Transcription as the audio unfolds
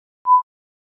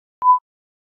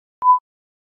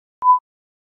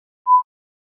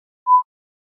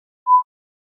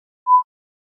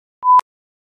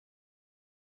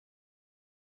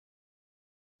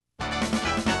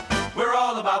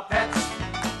about pets.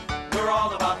 We're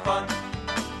all about fun.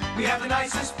 We have the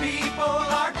nicest people.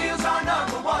 Our deals are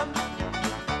number one.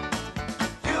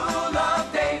 You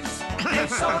love Dave's,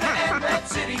 Dave's Soda and Pet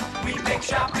City. We make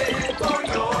shopping for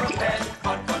your pet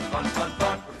fun, fun, fun, fun,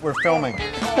 fun. We're filming.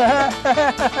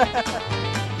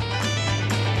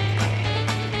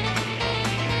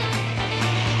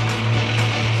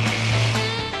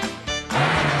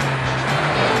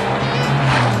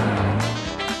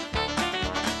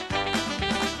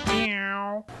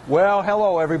 Well,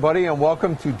 hello everybody, and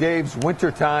welcome to Dave's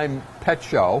Wintertime Pet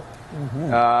Show.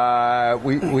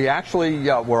 We actually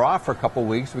were off for a couple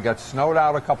weeks. We got snowed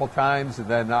out a couple times, and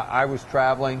then I was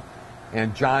traveling,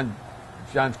 and John's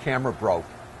camera broke,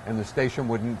 and the station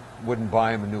wouldn't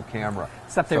buy him a new camera.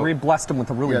 Except they re-blessed him with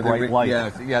a really bright light.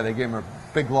 Yeah, they gave him a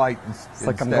big light. It's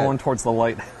like I'm going towards the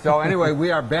light. So anyway,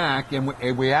 we are back, and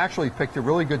we actually picked a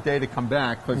really good day to come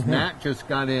back because Matt just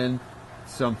got in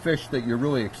some fish that you're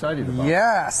really excited about.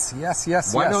 Yes.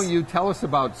 Why don't you tell us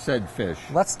about said fish?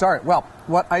 Let's start. Well,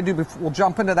 what I do before, we'll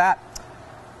jump into that.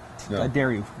 Yeah. I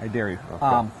dare you.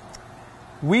 Okay.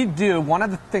 One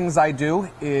of the things I do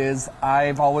is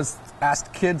I've always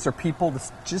asked kids or people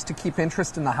just to keep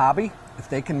interest in the hobby. If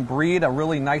they can breed a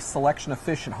really nice selection of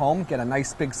fish at home, get a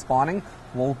nice big spawning,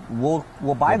 we'll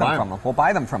buy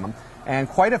them from them. And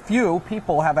quite a few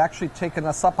people have actually taken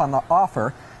us up on the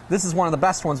offer. This is one of the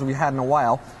best ones we've had in a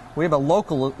while. We have a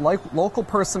local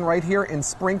person right here in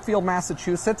Springfield,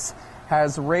 Massachusetts,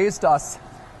 has raised us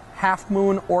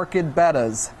half-moon orchid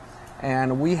bettas.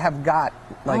 And we have got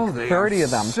like 30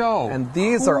 of them. And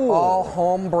these are all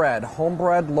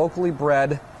homebred, locally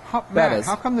bred bettas. Matt,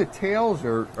 how come the tails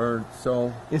are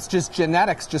so... It's just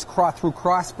genetics, just through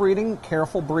crossbreeding,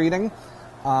 careful breeding.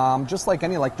 Just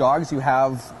like dogs, you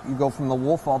go from the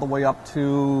wolf all the way up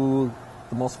to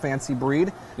the most fancy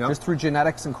breed, just through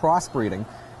genetics and crossbreeding.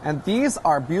 And these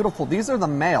are beautiful. These are the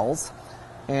males.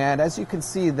 And as you can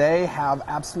see, they have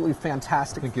absolutely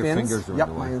fantastic fins. Your fingers are in the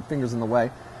way. My finger's in the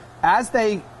way.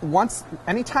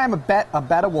 Anytime a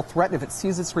betta will threaten, if it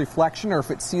sees its reflection or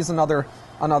if it sees another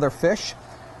fish,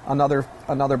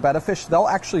 another betta fish, they'll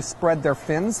actually spread their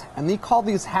fins. And they call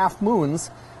these half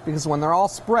moons because when they're all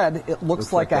spread, it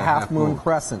looks like a half moon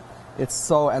crescent. It's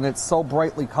so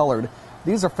brightly colored.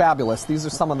 These are fabulous. These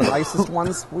are some of the nicest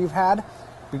ones we've had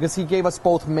because he gave us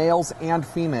both males and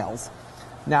females.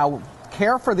 Now,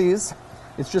 care for these,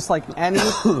 it's just like any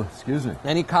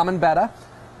any common betta.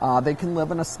 They can live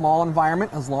in a small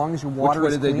environment as long as your water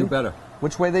is clean. Which way do they do better?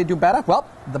 Which way they do better? Well,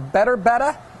 the better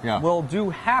betta will do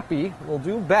happy, will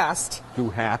do best. Do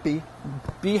happy?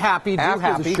 Be happy, do happy.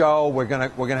 After the show, we're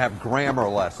gonna have grammar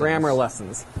lessons. Grammar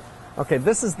lessons. Okay,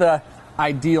 this is the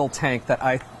ideal tank that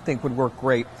I think would work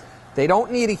great. They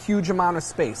don't need a huge amount of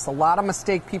space. A lot of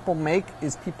mistake people make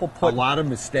is people put... A lot of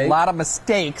mistakes? A lot of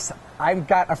mistakes. I've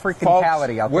got a freaking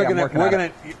cavity out there.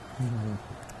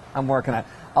 I'm working on it.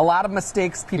 A lot of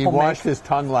mistakes people make. He washed his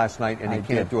tongue last night and he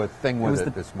can't do a thing with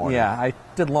it this morning. Yeah, I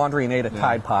did laundry and ate a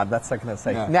Tide Pod. That's what I'm going to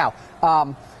say. Yeah. Now,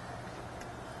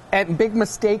 and big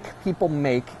mistake people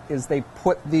make is they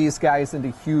put these guys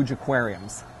into huge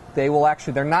aquariums.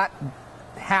 They're not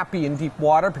happy in deep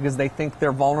water because they think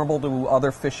they're vulnerable to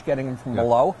other fish getting them from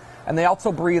below. And they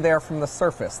also breathe air from the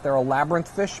surface. They're a labyrinth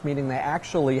fish, meaning they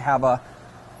actually have a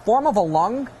form of a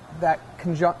lung that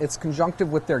it's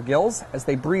conjunctive with their gills. As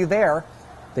they breathe air,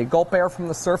 they gulp air from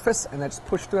the surface and it's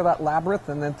pushed through that labyrinth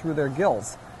and then through their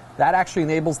gills. That actually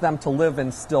enables them to live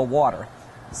in still water.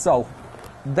 So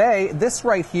this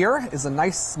right here is a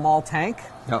nice small tank.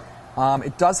 Yep.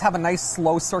 It does have a nice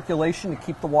slow circulation to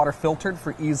keep the water filtered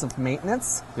for ease of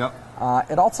maintenance. Yep.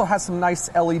 It also has some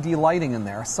nice LED lighting in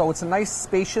there. So it's a nice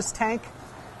spacious tank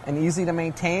and easy to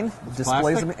maintain.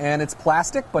 And it's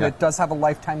plastic, but it does have a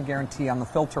lifetime guarantee on the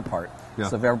filter part. Yeah.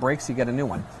 So if it ever breaks, you get a new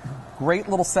one. Great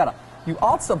little setup.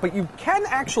 But you can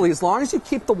actually, as long as you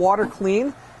keep the water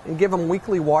clean and give them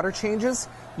weekly water changes,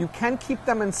 you can keep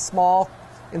them in small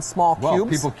cubes. Well,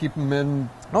 people keep them in...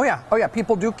 Oh yeah,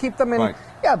 people do keep them in... Right.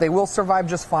 Yeah, they will survive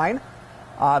just fine.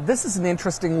 This is an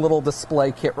interesting little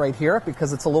display kit right here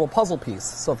because it's a little puzzle piece.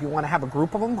 So if you want to have a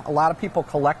group of them, a lot of people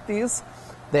collect these.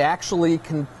 They actually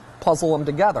can puzzle them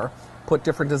together, put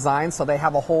different designs, so they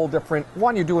have a whole different...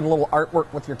 One, you're doing a little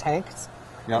artwork with your tanks.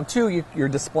 Yep. And two, you're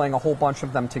displaying a whole bunch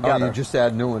of them together. Oh, you just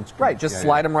add new ones. Right, just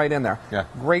slide them right in there. Yeah.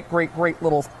 Great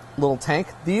little tank.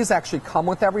 These actually come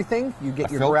with everything. You get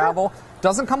your filter? Gravel.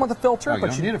 Doesn't come with a filter,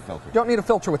 but you need a filter. Don't need a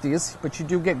filter with these, but you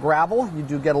do get gravel, you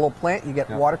do get a little plant, you get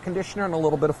water conditioner and a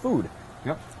little bit of food.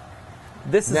 Yep.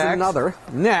 This is another.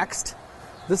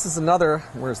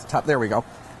 Where's the top? There we go.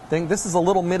 This is a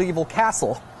little medieval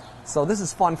castle. So this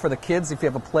is fun for the kids if you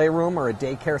have a playroom or a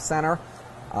daycare center.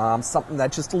 Something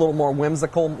that's just a little more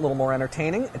whimsical, a little more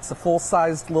entertaining. It's a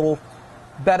full-sized little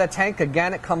betta tank.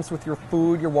 Again, it comes with your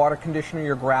food, your water conditioner,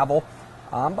 your gravel.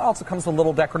 But also comes with a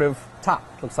little decorative top.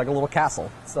 Looks like a little castle.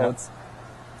 So it's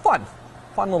fun.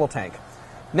 Fun little tank.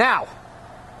 Now.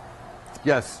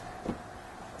 Yes.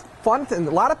 Fun thing.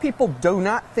 A lot of people do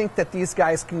not think that these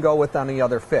guys can go with any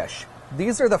other fish.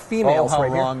 These are the females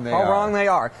right here. How wrong they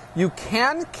are. You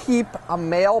can keep a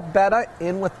male betta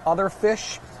in with other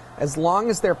fish as long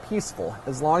as they're peaceful.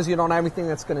 As long as you don't have anything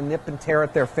that's going to nip and tear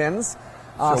at their fins.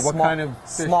 So what kind of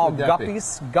fish small would that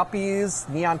guppies,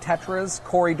 neon tetras,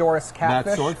 Corydoras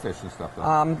catfish. Not swordfish and stuff,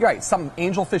 though. Right, some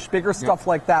angelfish, bigger stuff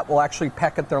like that will actually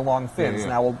peck at their long fins,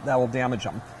 and that will damage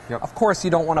them. Yep. Of course,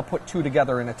 you don't want to put two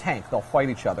together in a tank. They'll fight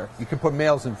each other. You can put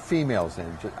males and females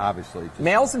in, obviously.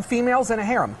 Males and females in a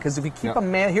harem, because if you keep a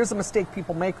male, here's a mistake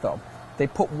people make, though. They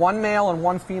put one male and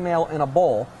one female in a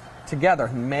bowl together.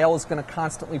 The male is going to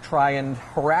constantly try and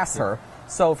harass her.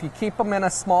 So if you keep them in a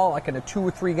small, like in a 2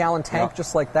 or 3 gallon tank,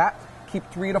 just like that, keep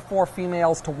 3 to 4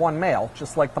 females to 1 male,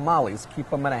 just like the mollies. Keep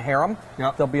them in a harem.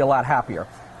 They'll be a lot happier.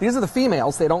 These are the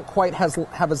females. They don't quite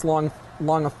have as long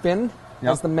a fin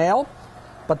as the male,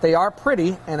 but they are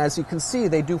pretty. And as you can see,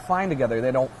 they do fine together.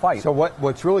 They don't fight. So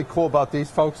what's really cool about these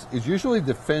folks is usually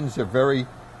the fins are very,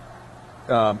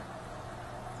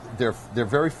 they're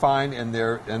very fine, and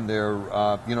they're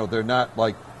they're not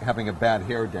like having a bad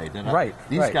hair day. They're not,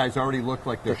 these guys already look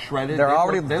like they're shredded.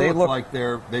 They look like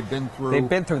they've been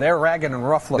through. They're ragged and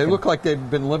rough looking. They look like they've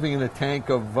been living in a tank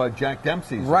of Jack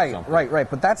Dempsey's. Or something. Right.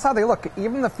 But that's how they look.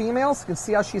 Even the females, you can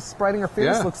see how she's spreading her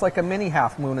fins. Looks like a mini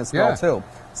half moon as well too.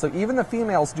 So even the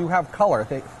females do have color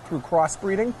through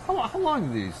crossbreeding. How long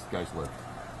do these guys live?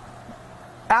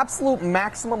 Absolute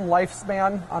maximum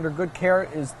lifespan under good care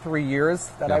is 3 years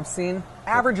that I've seen.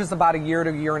 Average is about a year to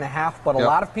a year and a half, but a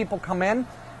lot of people come in,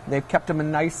 they've kept them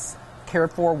in nice,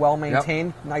 cared for,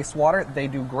 well-maintained, nice water. They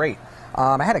do great.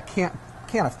 I had a can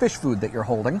of fish food that you're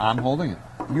holding. I'm holding it.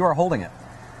 You are holding it.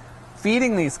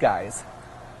 Feeding these guys.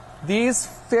 These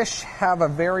fish have a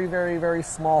very, very, very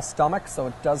small stomach, so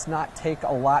it does not take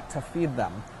a lot to feed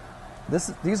them.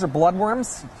 These are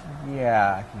bloodworms?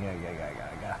 Yeah.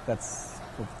 That's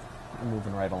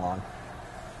moving right along.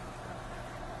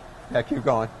 Yeah, keep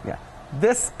going. Yeah.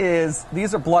 These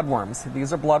are bloodworms.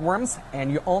 These are bloodworms,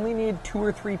 and you only need 2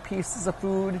 or 3 pieces of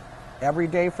food every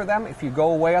day for them. If you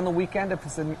go away on the weekend, if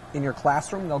it's in your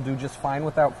classroom, they'll do just fine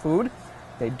without food.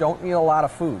 They don't need a lot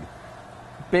of food.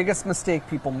 Biggest mistake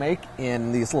people make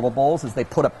in these little bowls is they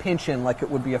put a pinch in like it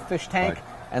would be a fish tank,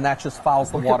 and that just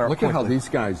fouls the water. Look at how these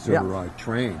guys are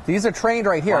trained. These are trained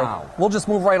right here. Wow. We'll just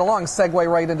move right along, segue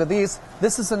right into these.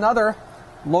 This is another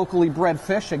locally bred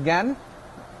fish again.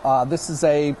 This is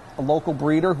a local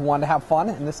breeder who wanted to have fun,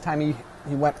 and this time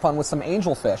he went fun with some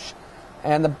angelfish.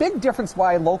 And the big difference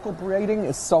why local breeding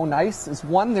is so nice is,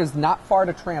 1, there's not far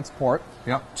to transport.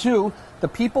 2, the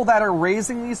people that are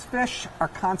raising these fish are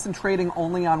concentrating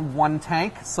only on one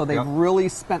tank, so they've really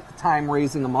spent the time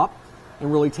raising them up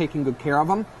and really taking good care of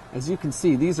them. As you can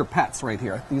see, these are pets right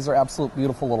here. These are absolute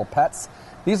beautiful little pets.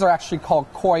 These are actually called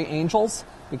koi angels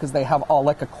because they have all,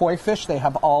 like a koi fish, they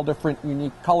have all different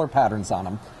unique color patterns on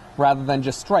them. Rather than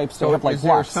just stripes, they have like is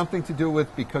blocks. there something to do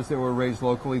with, because they were raised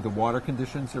locally, the water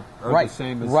conditions are the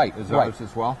same as ours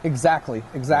as well? Exactly.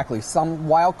 Some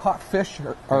wild-caught fish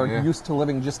are used to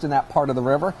living just in that part of the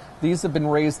river. These have been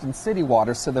raised in city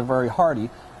water, so they're very hardy.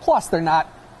 Plus, they're not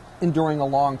enduring a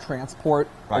long transport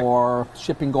or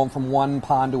shipping going from one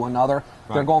pond to another.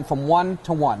 They're going from one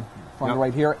to one,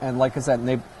 right here. And like I said,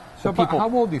 how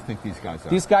old do you think these guys are?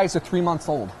 These guys are 3 months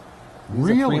old.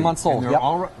 Really? 3 months old. Yep.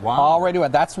 Already.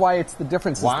 That's why it's the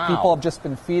difference. Is people have just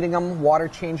been feeding them, water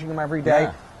changing them every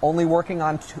day, only working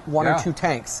on 1 or 2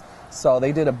 tanks. So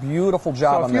they did a beautiful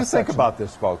job on this. So if you think about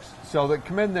this, folks, so they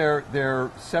come in there, they're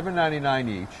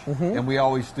 $7.99 each, and we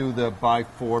always do the buy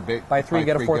 3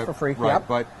 get a 4th for free. Right,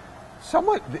 but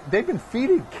they've been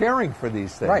caring for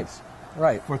these things.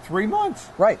 Right. For 3 months.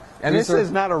 Right. And this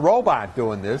is not a robot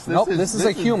doing this. This is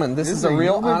a human. This is a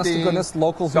real, honest-to-goodness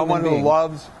local human being. Someone who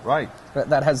loves,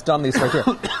 that has done these right here.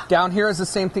 Down here is the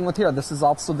same thing with here. This is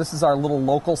our little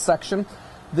local section.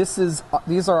 These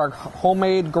are our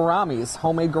homemade gouramis,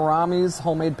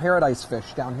 homemade paradise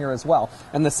fish down here as well.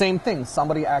 And the same thing.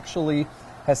 Somebody actually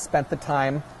has spent the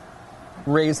time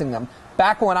raising them.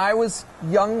 Back when I was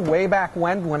young, way back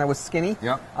when I was skinny,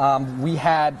 we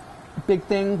had... Big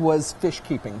thing was fish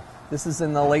keeping. This is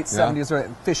in the late 70s, or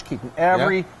fish keeping.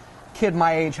 Every kid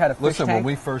my age had a fish tank. When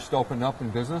we first opened up in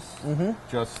business,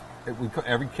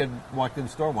 every kid walked in the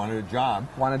store, wanted a job.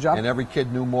 And every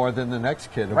kid knew more than the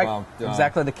next kid about...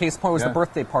 Exactly. The case point was the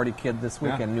birthday party kid this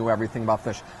weekend knew everything about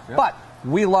fish. But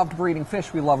We loved breeding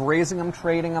fish. We love raising them,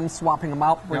 trading them, swapping them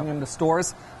out, bringing them to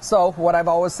stores. So what I've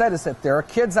always said is that there are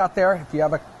kids out there, if you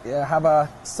have a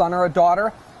son or a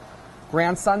daughter,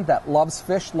 grandson that loves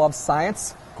fish, loves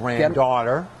science.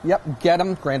 Granddaughter. Get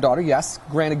them, granddaughter, yes.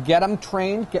 Get them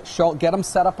trained, get them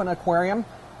set up in an aquarium.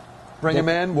 Bring them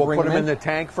in. We'll put them in the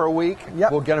tank for a week.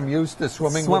 Yep. We'll get them used to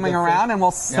swimming around, and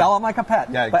we'll sell them like a pet.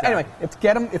 Yeah, But exactly.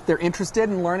 anyway, if they're interested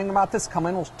in learning about this, come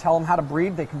in. We'll tell them how to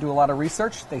breed. They can do a lot of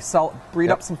research. They breed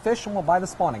up some fish, and we'll buy the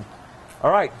spawning. All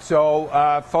right,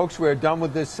 so folks, we're done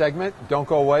with this segment. Don't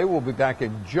go away. We'll be back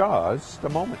in just a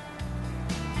moment.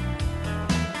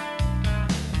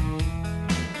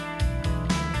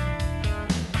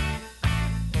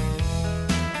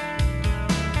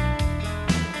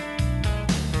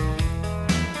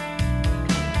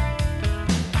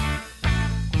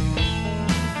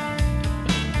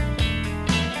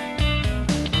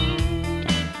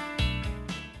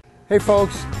 Hey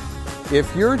folks,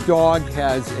 if your dog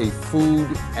has a food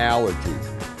allergy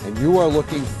and you are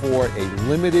looking for a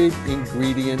limited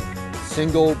ingredient,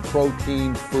 single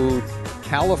protein food,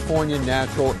 California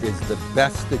Natural is the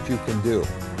best that you can do.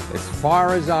 As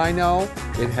far as I know,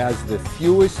 it has the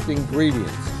fewest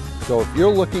ingredients. So if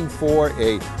you're looking for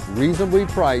a reasonably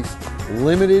priced,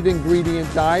 limited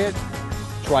ingredient diet,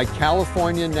 try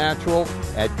California Natural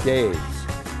at Dave's.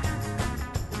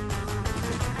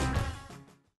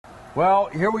 Well,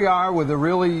 here we are with a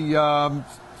really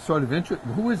sort of interesting.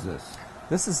 Who is this?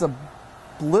 This is a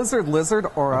blizzard lizard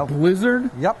or a blizzard?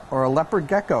 Yep, or a leopard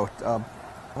gecko.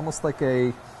 Almost like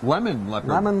a lemon leopard.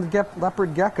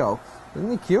 Leopard gecko.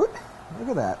 Isn't he cute? Look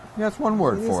at that. Yeah, that's one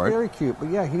word for it. He's very cute, but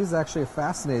yeah, he's actually a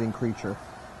fascinating creature.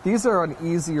 These are an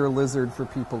easier lizard for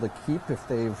people to keep if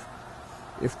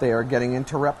they are getting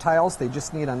into reptiles. They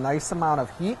just need a nice amount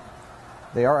of heat.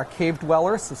 They are a cave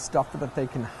dweller, so stuff that they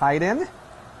can hide in.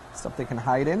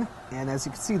 And as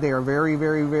you can see, they are very,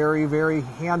 very, very, very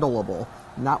handleable.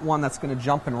 Not one that's going to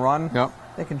jump and run. Yep.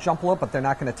 They can jump a little, but they're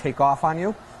not going to take off on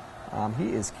you. He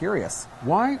is curious.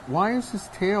 Why is his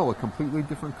tail a completely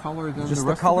different color than just the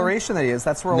rest the coloration that he is?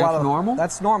 That's where normal?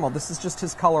 That's normal. This is just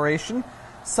his coloration.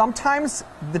 Sometimes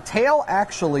the tail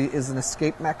actually is an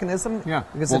escape mechanism. Yeah.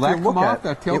 Because will if that you look come at off?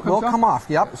 That tail it comes will off? come off.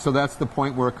 Yep. So that's the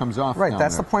point where it comes off. Right.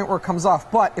 That's the point where it comes off.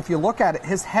 But if you look at it,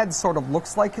 his head sort of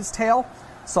looks like his tail.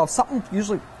 So if something he's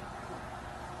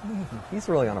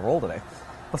really on a roll today.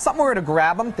 If something were to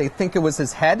grab him, they think it was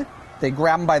his head. They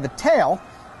grab him by the tail.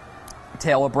 The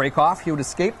tail will break off. He would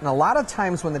escape. And a lot of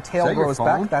times when the tail grows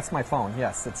back, that's my phone.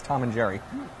 Yes, it's Tom and Jerry.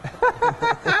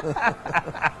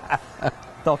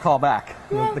 They'll call back.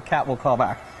 The cat will call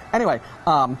back. Anyway,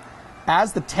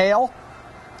 as the tail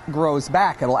grows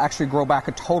back, it'll actually grow back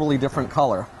a totally different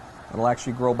color. It'll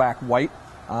actually grow back white.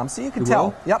 So you can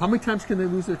tell. Yep. How many times can they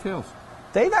lose their tails?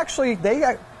 A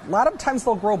lot of times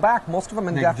they'll grow back, most of them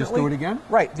indefinitely. They just do it again?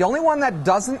 Right. The only one that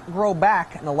doesn't grow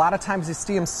back, and a lot of times you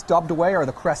see them stubbed away, are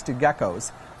the crested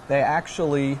geckos. They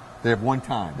have one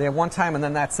time. They have one time, and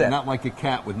then that's it. They're not like a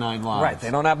cat with 9 lives. Right.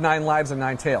 They don't have 9 lives and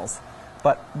 9 tails.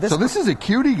 But this is a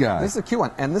cutie guy. This is a cute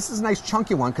one, and this is a nice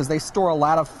chunky one because they store a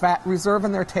lot of fat reserve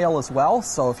in their tail as well.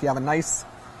 So if you have a nice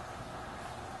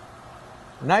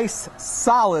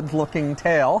solid-looking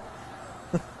tail,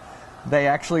 they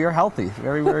actually are healthy.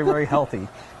 Very, very, very healthy.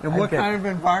 And what kind of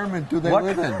environment do they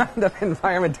live in? What kind of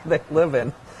environment do they live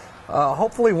in?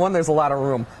 Hopefully one there's a lot of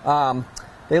room.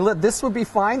 This would be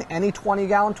fine. Any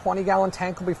 20-gallon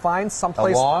tank will be fine.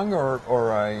 Someplace a long or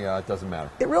it doesn't matter?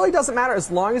 It really doesn't matter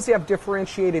as long as you have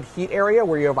differentiated heat area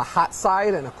where you have a hot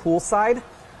side and a cool side,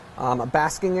 a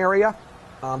basking area.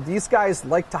 These guys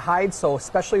like to hide, so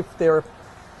especially if they're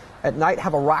at night,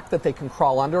 have a rock that they can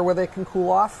crawl under where they can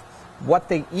cool off. What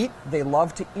they eat, they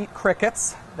love to eat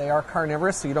crickets. They are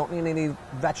carnivorous, so you don't need any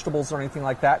vegetables or anything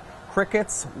like that.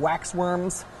 Crickets,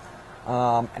 waxworms,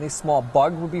 any small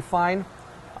bug would be fine.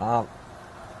 Like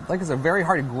I said, very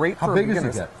hard, great for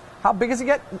beginners. How big does he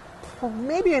get? How big does he get?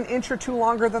 Maybe an inch or two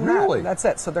longer than Really? that. That's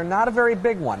it. So they're not a very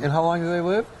big one. And how long do they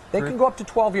live? They can go up to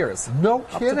 12 years. No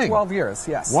kidding. Up to 12 years,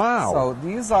 yes. Wow. So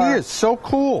these are... He is so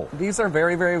cool. These are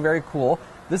very, very, very cool.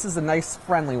 This is a nice,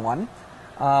 friendly one.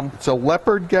 It's a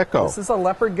leopard gecko. This is a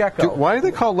leopard gecko. Why do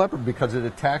they call it leopard? Because it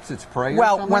attacks its prey?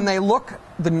 Well, when they look,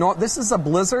 this is a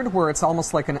blizzard where it's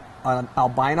almost like an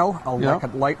albino, like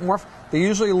a light morph. They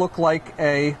usually look like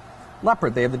a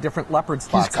leopard. They have the different leopard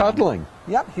spots. He's cuddling.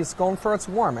 Yep, he's going for its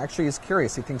warm. Actually, he's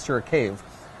curious. He thinks you're a cave.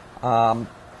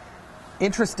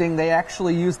 Interesting, they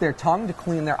actually use their tongue to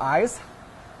clean their eyes.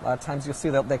 A lot of times you'll see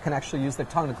that they can actually use their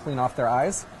tongue to clean off their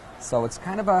eyes. So it's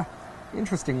kind of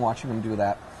interesting watching them do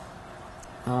that.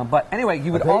 But anyway,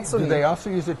 you would also do they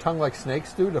also use their tongue like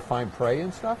snakes do to find prey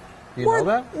and stuff? Do you know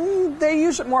that? They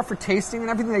use it more for tasting and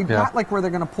everything. They not like where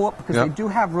they're going to pull it because they do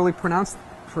have really pronounced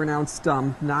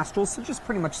nostrils, so just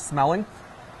pretty much smelling.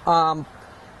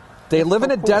 They live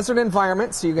in a desert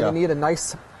environment, so you're going to need a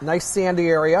nice sandy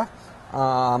area.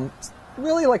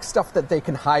 Really like stuff that they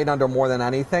can hide under more than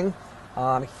anything.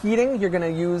 Heating, you're going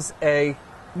to use a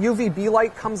UVB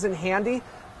light comes in handy,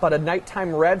 but a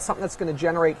nighttime red, something that's going to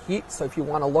generate heat. So if you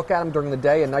want to look at them during the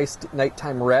day, a nice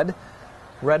nighttime red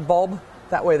bulb.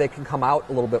 That way they can come out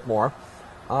a little bit more.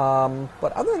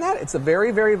 But other than that, it's a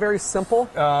very, very, very simple.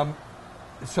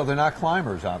 So they're not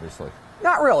climbers, obviously.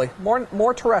 Not really.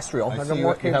 More terrestrial. I see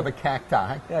you have a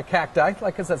cacti. Yeah, cacti.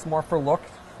 Like I said, it's more for look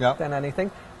than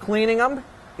anything. Cleaning them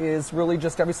is really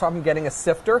just every so often getting a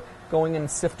sifter, going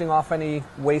and sifting off any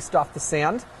waste off the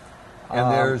sand. And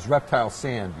there's reptile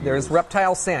sand. There's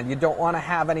reptile sand. You don't want to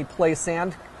have any play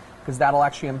sand because that'll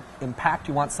actually impact.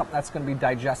 You want something that's going to be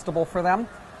digestible for them.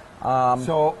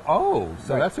 So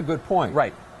that's a good point.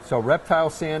 Right. So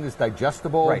reptile sand is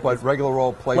digestible, but regular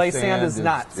old play sand is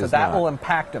not. So that will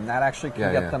impact them. That actually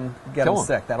can get them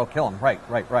sick. That'll kill them.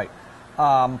 Right.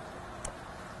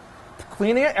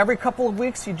 Cleaning it every couple of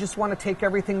weeks. You just want to take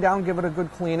everything down, give it a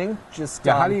good cleaning.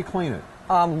 How do you clean it?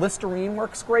 Listerine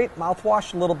works great.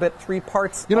 Mouthwash, a little bit, 3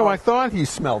 parts. You know, I thought he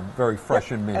smelled very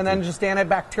fresh and minty. And then just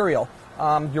antibacterial.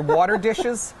 Your water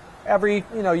dishes.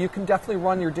 You can definitely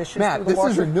run your dishes through the washer.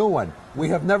 This is a new one. We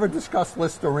have never discussed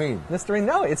Listerine. Listerine,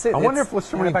 no, it's it. I wonder if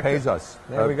Listerine pays us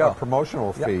a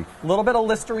promotional fee. A little bit of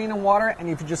Listerine and water, and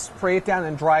if you just spray it down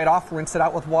and dry it off, rinse it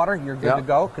out with water, you're good to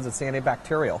go because it's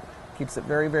antibacterial. Keeps it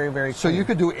very, very, very clean. So you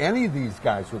could do any of these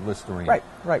guys with Listerine.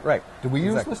 Right. Do we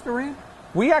use Listerine?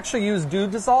 We actually use Dew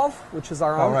Dissolve, which is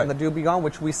our own, and the Dew Be Gone,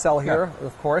 which we sell here,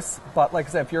 of course. But like I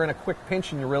said, if you're in a quick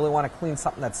pinch and you really want to clean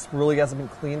something that's really hasn't been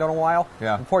cleaned in a while,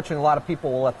 unfortunately, a lot of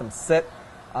people will let them sit.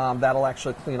 That'll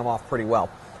actually clean them off pretty well.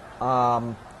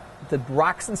 The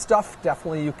rocks and stuff,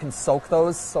 definitely you can soak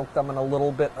those. Soak them in a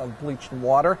little bit of bleached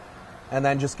water, and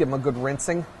then just give them a good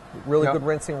rinsing. Really good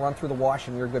rinsing, run through the wash,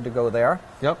 and you're good to go there.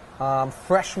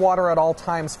 Fresh water at all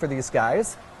times for these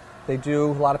guys. A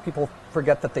lot of people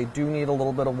forget that they do need a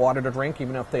little bit of water to drink,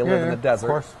 even if they live in the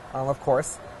desert. Of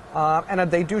course.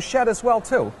 And they do shed as well,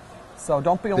 too. So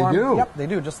don't be alarmed. They do? Yep, they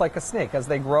do, just like a snake. As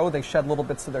they grow, they shed little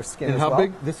bits of their skin as well. And how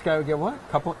big? This guy would get what?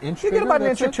 A couple inches? You get about an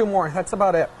inch or 2 more. That's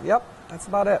about it. Yep, that's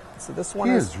about it. So this one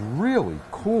is really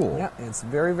cool. Yeah, it's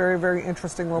very, very, very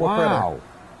interesting little critter.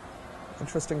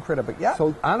 Interesting critter, but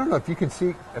So I don't know if you can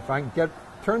see, if I can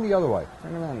turn the other way.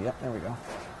 Turn around, yep, there we go.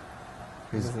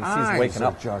 His eyes waking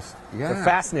up. They're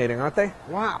fascinating, aren't they?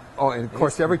 Wow. Oh, and of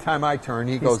course, every time I turn,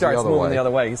 he goes the other way. He starts moving the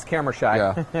other way. He's camera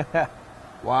shy. Yeah.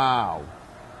 Wow.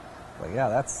 But yeah,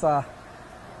 that's... and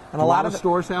a lot of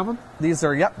stores have them? These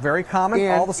are, very common.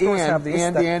 All the stores have these.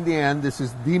 And this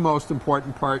is the most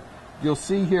important part. You'll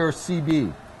see here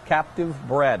CB. Captive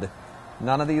bred.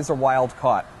 None of these are wild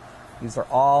caught. These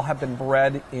all have been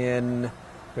bred in...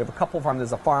 We have a couple of them.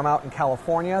 There's a farm out in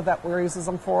California that raises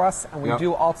them for us, and we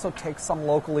do also take some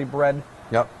locally bred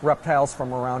reptiles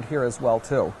from around here as well,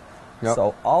 too.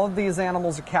 So all of these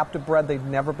animals are captive bred. They've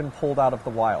never been pulled out of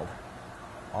the wild.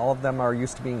 All of them are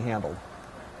used to being handled.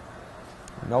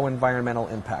 No environmental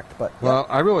impact. But well,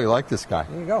 I really like this guy.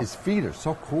 There you go. His feet are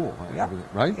so cool,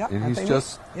 right? And he's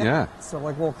just, So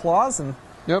like little claws, and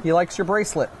he likes your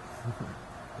bracelet.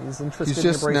 He's interested in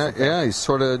your bracelet. He's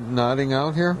sort of nodding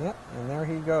out here. Yep, and there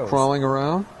he goes. Crawling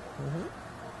around.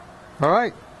 All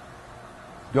right.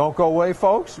 Don't go away,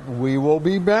 folks. We will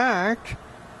be back.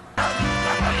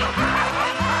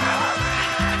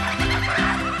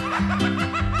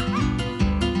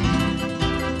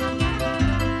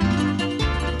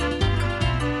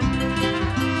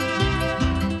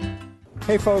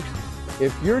 Hey, folks,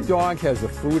 if your dog has a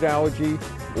food allergy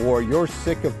or you're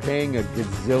sick of paying a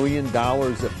gazillion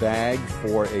dollars a bag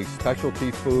for a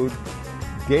specialty food,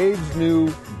 Dave's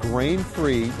new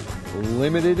grain-free,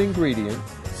 limited ingredient,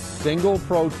 single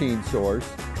protein source,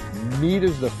 meat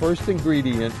is the first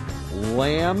ingredient,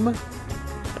 lamb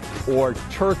or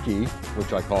turkey,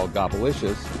 which I call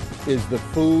gobbleicious, is the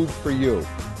food for you.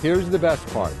 Here's the best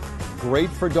part. Great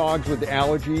for dogs with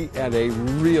allergy at a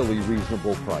really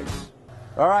reasonable price.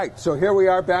 All right, so here we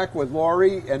are back with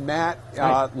Laurie and Matt.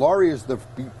 Laurie is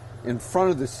in front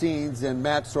of the scenes, and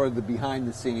Matt's sort of the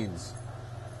behind-the-scenes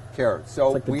carrot.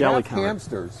 So like we have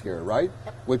hamsters here, right?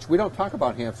 Which we don't talk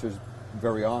about hamsters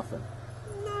very often.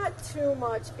 Not too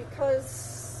much, because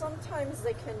sometimes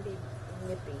they can be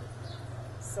nippy.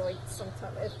 So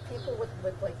sometimes, if people with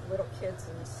like little kids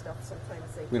and stuff,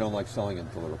 sometimes they. We don't like selling them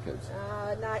to little kids.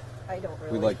 I don't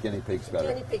really. We like guinea pigs better.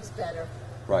 Guinea pigs better.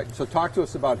 Right. So talk to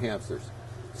us about hamsters.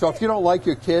 So if you don't like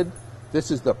your kid,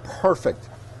 this is the perfect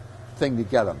thing to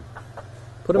get them.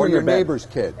 Put them Or in your bed. neighbor's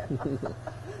kid. Put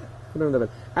them in the bed.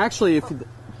 Actually,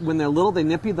 when they're little, they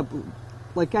nippy.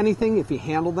 Like anything, if you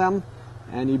handle them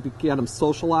and you get them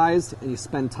socialized and you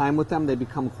spend time with them, they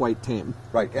become quite tame.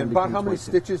 Right. They And about become how many quite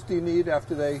tame. stitches do you need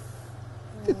after they?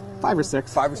 5 or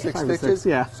 6. 5 or 6 stitches.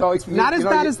 Yeah. So It's not as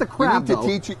bad as the crab, You though.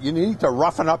 need to teach. You need to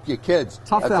roughen up your kids.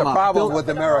 Tough That's them the up. problem Build- with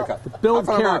America. Build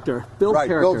Toughen them up. character. Build right,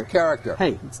 character. Build character.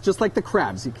 Hey, it's just like the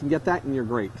crabs. You can get that and you're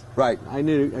great. Right. I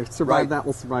knew I survived Right. that.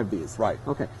 We'll survive these. Right.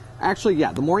 Okay. Actually,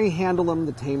 yeah, the more you handle them,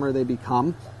 the tamer they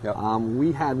become. Yep.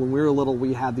 When we were little,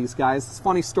 we had these guys. It's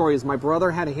funny story is my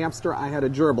brother had a hamster, I had a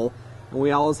gerbil, and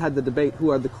we always had the debate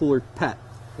who had the cooler pet.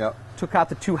 Yep. Took out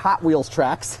the 2 Hot Wheels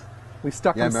tracks. We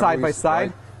stuck Yeah, them remember side we by used- side.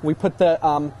 right. We put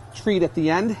the treat at the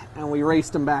end, and we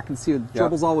raced them back and see. The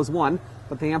Yep. gerbils always won,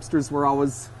 but the hamsters were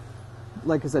always,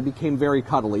 like I said, became very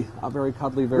cuddly. Very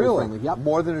cuddly, very Really? friendly. Yep.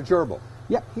 More than a gerbil.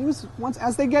 Yep. He was once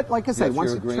as they get, like I said, Yes, once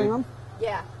you're you agreeing? train them.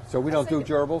 Yeah. So we don't do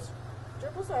gerbils.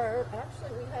 Gerbils are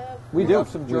actually we have. We You do. have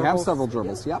some We have gerbils? several We do.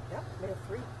 gerbils. Yep. Yep. We have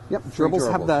 3. Yep. Three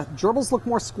Gerbils look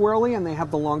more squirrely and they have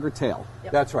the longer tail.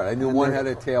 Yep. That's right. I knew one had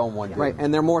a tail and one didn't. Right,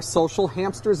 and they're more social.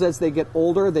 Hamsters, as they get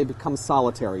older, they become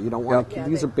solitary. You don't want Yep. to. Yeah,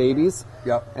 These they- are babies.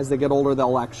 Yep. As they get older,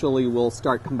 will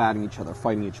start combating each other,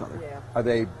 fighting each other. Yeah. Are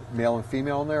they male and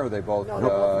female in there? Or are they both? No, they're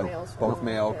both males. Both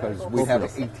male, Yeah, because both we'd have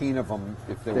males. 18 of them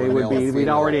if they They were would male be- and we'd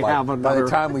female. already By- have By another-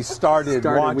 the time we started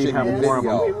we'd watching have the more of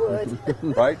video, We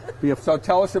would. right? Be a- So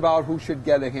tell us about who should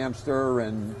get a hamster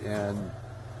and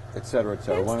et cetera, et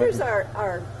cetera. Hamsters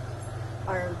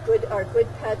are good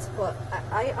pets, but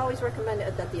I always recommend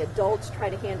that the adults try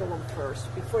to handle them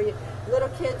first before you. Little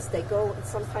kids,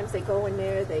 sometimes they go in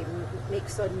there, they make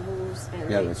sudden moves, and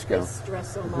Yeah, they they scare 'em.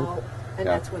 stress them out, and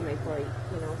Yeah. that's when they bite.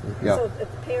 Yeah. So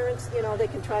if the parents,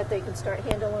 they can start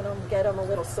handling them, get them a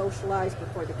little socialized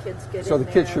before the kids get So in the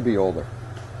there. kids should be older.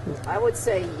 I would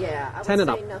say, yeah. I would 10 and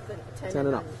say up. nothing. 10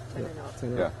 and up. 10 and up. 10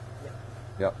 and Yeah. up.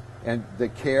 Yep. And the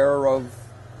care of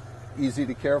easy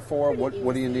to care for. Pretty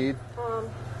What do you easy. need?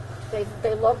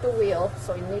 They love the wheel,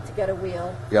 so you need to get a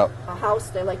wheel. Yep. A house,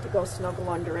 they like to go snuggle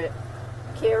under it.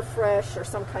 Carefresh or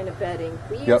some kind of bedding.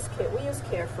 We Yep. use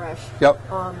Carefresh. Yep.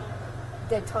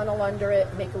 They tunnel under it,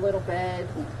 make a little bed.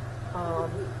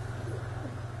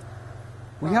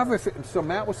 We have so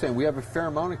Matt was saying we have a fair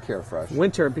amount of Carefresh.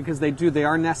 Winter, because they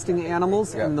are nesting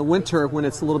animals. Yeah. In the winter, when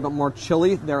it's a little bit more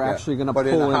chilly, they're Yeah. actually going to But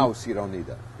pull in a house, you don't need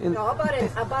that. No,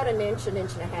 about an inch and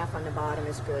a half on the bottom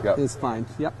is good. Yep. Is fine.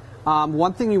 Yep.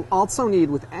 One thing you also need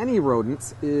with any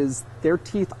rodents is their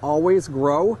teeth always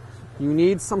grow. You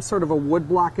need some sort of a wood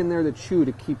block in there to chew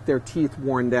to keep their teeth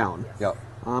worn down. Yep.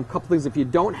 Couple things, if you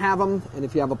don't have them, and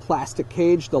if you have a plastic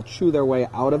cage, they'll chew their way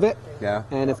out of it. Yeah.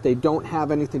 And if they don't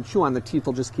have anything to chew on, the teeth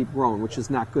will just keep growing, which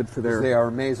is not good for their... They are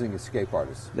amazing escape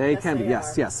artists. They Yes, can be, they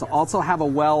yes, are. yes. So also have a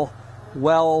well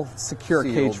secure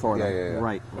Sealed. cage for Yeah, them. yeah, yeah.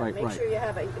 Right, right, Make right. sure you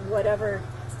have whatever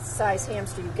size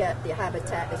hamster you get, the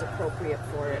habitat is appropriate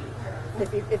for it.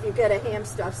 If you get a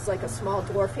hamster, it's like a small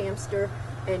dwarf hamster,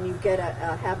 and you get a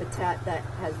habitat that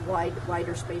has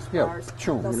wider space Yeah, bars,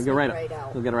 chew 'em. they'll You'll sneak get right right out.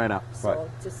 out. You'll get right out. So Right.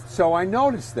 just So I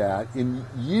noticed that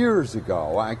years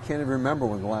ago, I can't even remember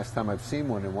when the last time I've seen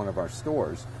one in one of our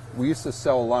stores. We used to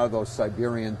sell a lot of those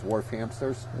Siberian dwarf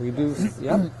hamsters, We do,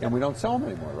 yep. and we don't sell them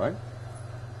anymore, right?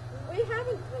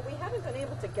 we haven't been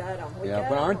able to get them. Yeah,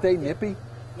 but aren't they nippy?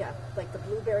 Yeah, like the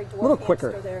blueberry dwarf Little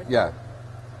hamster quicker. there. Yeah.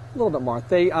 A little bit more.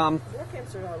 They, Dwarf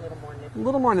hamsters are a little more nippy. a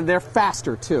little more, and they're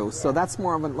faster too. So that's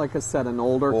more of a, like I said, an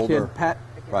older Older. kid pet.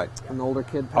 Right. An older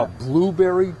kid A pet.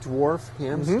 blueberry dwarf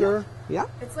hamster? Yeah.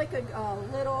 It's like a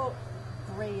little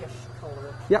grayish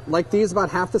color. Yep, like these, about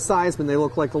half the size, but they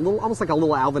look like almost like a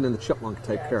little Alvin and the Chipmunk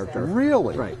type Yeah, character. exactly.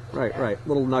 Really? Right.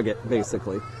 Little nugget,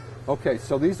 basically. Okay,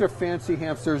 so these are fancy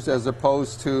hamsters as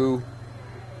opposed to...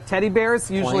 Teddy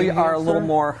bears usually Plain are a little hamster?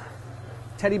 more.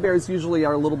 Teddy bears usually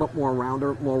are a little bit more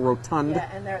rounder, more rotund. Yeah,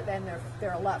 and they're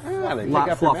a lot Yeah, fluffier. they A lot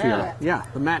Pick up your fluffier. mat. Yeah,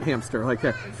 the mat hamster. Like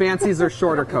fancies are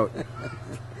shorter coat.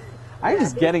 I'm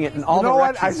just getting it in all You know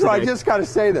what? directions So I today. just got to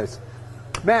say this.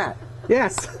 Matt,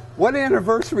 Yes, what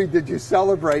anniversary did you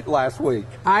celebrate last week?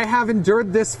 I have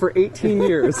endured this for 18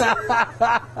 years. 18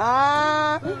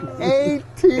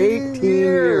 18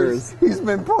 years. He's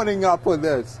been putting up with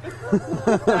this.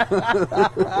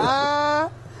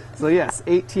 So yes,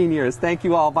 18 years. Thank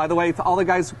you all. By the way, to all the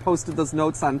guys who posted those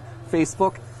notes on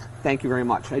Facebook, thank you very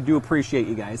much. I do appreciate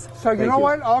you guys. So you Thank know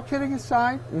what? All kidding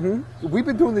aside, we've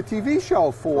been doing the TV show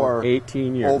for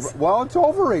 18 years. Well, it's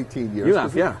over 18 years. You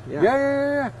have, 'cause yeah.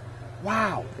 yeah.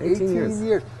 Wow, 18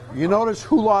 years. You notice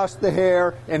who lost the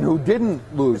hair and who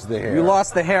didn't lose the hair. You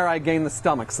lost the hair, I gained the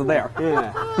stomach, so there.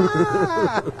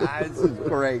 Yeah. This is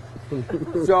great.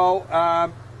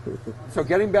 So, so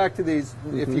getting back to these,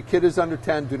 if your kid is under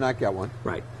 10, do not get one.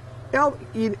 Right. They'll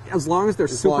eat as long as they're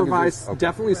supervised, okay.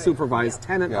 definitely supervised,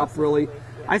 10 and up really.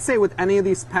 I say with any of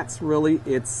these pets really,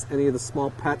 it's any of the small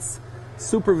pets,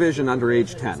 supervision under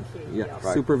age 10. Yeah,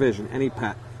 Right. Supervision, any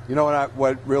pet. You know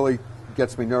what really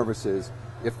gets me nervous is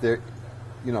if they're,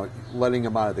 letting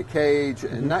them out of the cage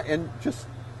and not, and just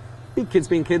Kids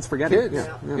being kids, forget it. kids.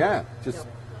 Just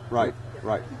right.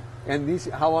 And these,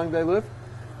 how long do they live?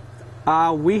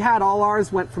 We had all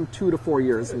ours went from 2 to 4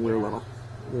 years when we were little.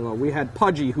 We had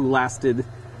Pudgy who lasted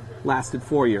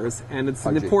 4 years, and it's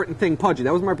Pudgy. an important thing. Pudgy,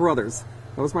 that was my brother's.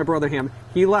 That was my brother him.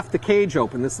 He left the cage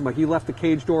open. He left the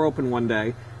cage door open one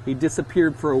day. He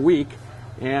disappeared for a week,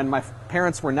 and my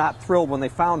parents were not thrilled when they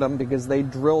found him because he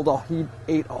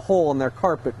ate a hole in their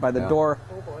carpet by the door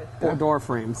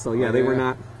frame. So they were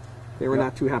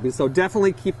not too happy. So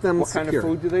definitely keep them What secure. kind of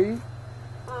food do they eat?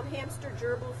 Hamster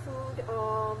gerbil food.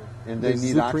 And they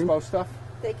need Oxbow stuff?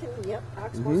 They can,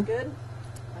 Oxbow's good.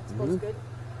 Oxbow's good.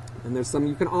 And there's some,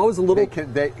 you can always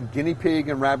Guinea pig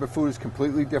and rabbit food is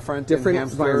completely different. Different and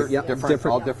hamster, environment, yep, different,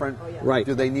 all different. Oh, yeah. Right.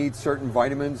 Do they need certain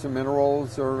vitamins and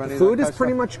minerals or anything? Food like is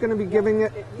pretty much going to be giving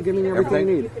everything everything.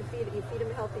 you You need. can feed them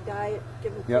a healthy diet,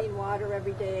 give them Yep. clean water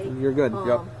every day. You're good.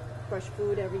 Fresh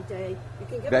food every day. You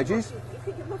can give Veggies? Them you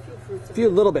can give them a few fruits. A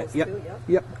little bit, yep.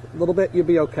 Yep, a little bit, you'll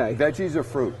be okay. Veggies or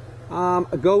fruit?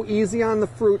 Go easy on the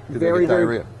fruit. Do they get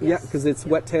diarrhea? Yeah, because it's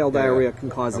wet tail diarrhea can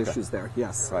cause Okay. issues there.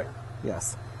 Yes. Right.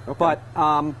 Yes. Okay.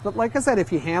 But like I said,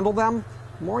 if you handle them,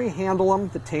 the more you handle them,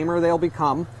 the tamer they'll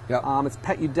become. Yep. It's a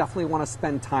pet you definitely want to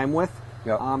spend time with.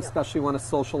 Yep. Especially want to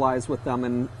socialize with them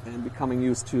and becoming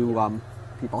used to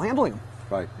people handling them.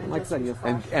 Right. And like I said,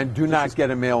 And do not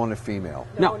get a male and a female.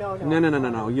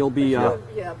 No. You'll be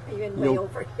Even way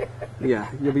over here. yeah,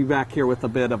 you'll be back here with a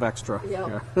bit of extra.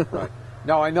 Yeah. Right.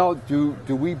 Now, I know, do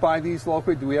we buy these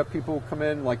locally? Do we have people come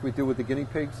in like we do with the guinea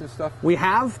pigs and stuff? We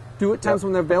have, at times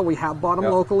when they're available, we have bought them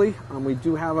Yep. locally. We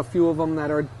do have a few of them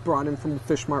that are brought in from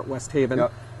Fish Mart West Haven.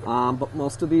 Yep. But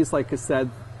most of these, like I said,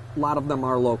 a lot of them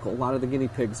are local. A lot of the guinea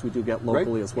pigs we do get locally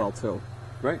Great. as well, too.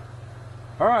 Great.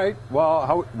 All right.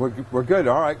 Well, we're good.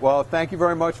 All right. Well, thank you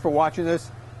very much for watching this.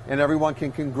 And everyone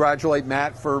can congratulate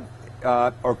Matt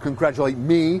or congratulate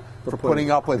me for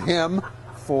putting up with him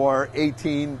for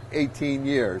 18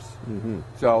 years. Mm-hmm.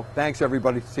 So thanks,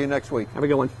 everybody. See you next week. Have a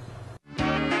good one.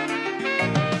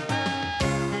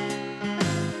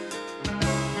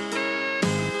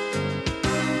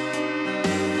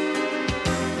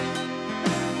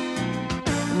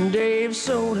 Dave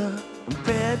Soda,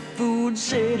 Pet Food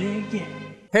City, yeah.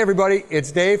 Hey, everybody.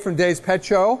 It's Dave from Dave's Pet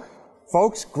Show.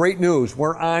 Folks, great news.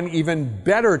 We're on even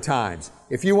better times.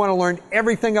 If you want to learn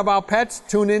everything about pets,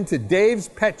 tune in to Dave's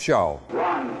Pet Show.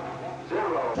 1,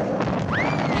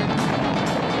 0.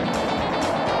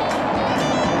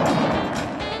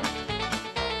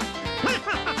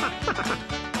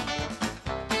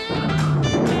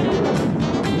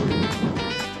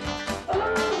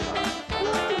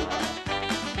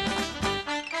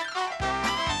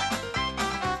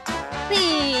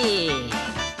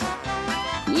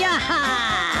 Yaha!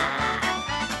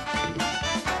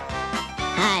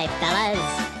 Hi, fellas.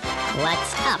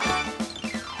 What's up?